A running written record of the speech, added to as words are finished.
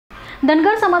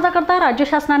धनगर समाजाकरता राज्य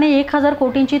शासनाने 1000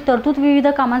 कोटींची तरतूद विविध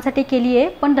कामांसाठी केली आहे,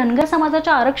 पण धनगर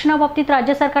समाजाच्या आरक्षणाबाबतीत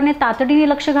राज्य सरकारने तातडीने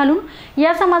लक्ष घालून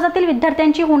या समाजातील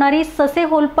विद्यार्थ्यांची होणारी ससे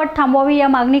होलपट थांबवावी या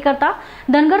मागणीकरता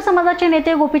धनगर समाजाचे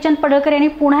नेते गोपीचंद पडळकर यांनी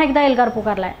पुन्हा एकदा एल्गार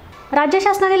पुकारलाय। राज्य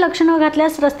शासनाने लक्ष न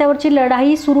घातल्यास रस्त्यावरची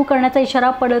लढाई सुरू करण्याचा इशारा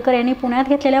पडळकर यांनी पुण्यात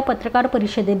घेतलेल्या पत्रकार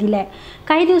परिषदेत दिलाय।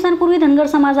 काही दिवसांपूर्वी धनगर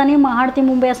समाजाने महाड ते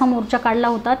मुंबई असा मोर्चा काढला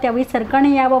होता, त्यावेळी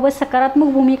सरकारने याबाबत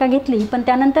सकारात्मक भूमिका घेतली, पण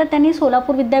त्यानंतर त्यांनी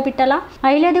सोलापूर विद्यापीठाला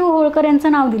अहिल्यादेवी होळकर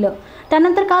यांचं नाव दिलं।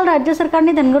 त्यानंतर काल राज्य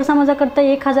सरकारने धनगर समाजाकरता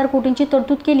 1000 कोटींची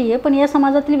तरतूद केली आहे, पण या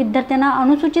समाजातील विद्यार्थ्यांना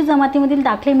अनुसूचित जमातीमधील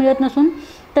दाखले मिळत नसून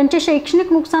त्यांचे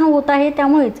शैक्षणिक नुकसान होत आहे।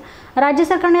 त्यामुळेच राज्य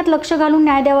सरकारने यात लक्ष घालून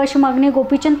न्याय द्यावा अशी मागणी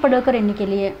गोपीचंद पडळकर यांनी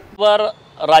केली आहे।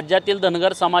 राज्यातील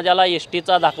धनगर समाजाला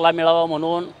एसटीचा दाखला मिळावा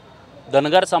म्हणून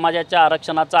धनगर समाजाच्या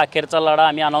आरक्षणाचा अखेरचा लढा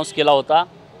आम्ही अनाउन्स केला होता।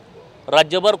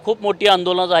 राज्यभर खूप मोठी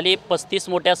आंदोलनं झाली, 35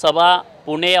 मोठ्या सभा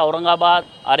पुणे, औरंगाबाद,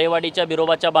 आरेवाडीच्या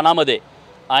बिरोबाच्या बनामध्ये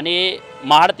आणि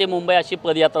महाड ते मुंबई अशी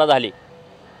पदयात्रा झाली।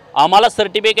 आम्हाला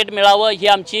सर्टिफिकेट मिळावं ही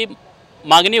आमची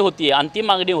मागणी होती, अंतिम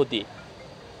मागणी होती।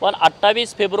 पण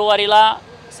 28 फेब्रुवारीला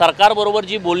सरकारबरोबर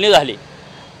जी बोलणी झाली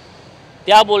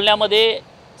त्या बोलण्यामध्ये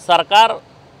सरकार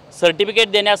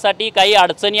सर्टिफिकेट देण्यासाठी काही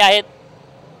अडचणी आहेत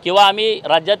किंवा आम्ही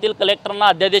राज्यातील कलेक्टरांना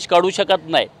अध्यादेश काढू शकत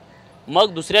नाही।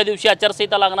 मग दुसऱ्या दिवशी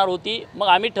आचारसंहिता लागणार होती। मग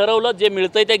आम्ही ठरवलं जे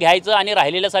मिळतंय ते घ्यायचं आणि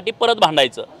राहिलेल्यासाठी परत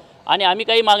भांडायचं। आणि आम्ही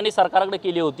काही मागणी सरकारकडे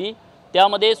केली होती,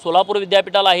 त्यामध्ये सोलापूर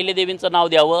विद्यापीठाला अहिल्यादेवींचं नाव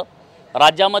द्यावं।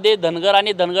 राज्यामध्ये धनगर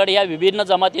आणि धनगड ह्या विभिन्न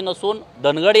जमाती नसून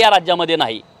धनगड या राज्यामध्ये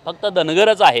नाही, फक्त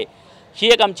धनगरच आहे, ही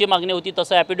एक आमची मागणी होती।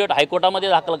 तसं ॲफिडेविट हायकोर्टामध्ये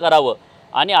दाखल करावं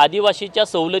आणि आदिवासीच्या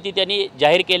सवलती त्यांनी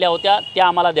जाहीर केल्या होत्या त्या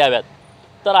आम्हाला द्याव्यात।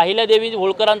 तर अहिल्यादेवी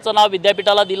होळकरांचं नाव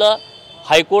विद्यापीठाला दिलं,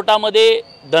 हायकोर्टामध्ये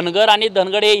धनगर आणि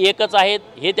धनगड हे एकच आहेत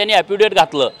हे त्यांनी ॲफिडेविट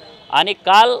घातलं आणि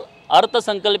काल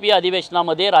अर्थसंकल्पीय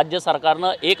अधिवेशनामध्ये राज्य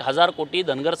सरकारनं 1000 कोटी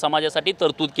धनगर समाजासाठी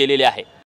तरतूद केलेली आहे।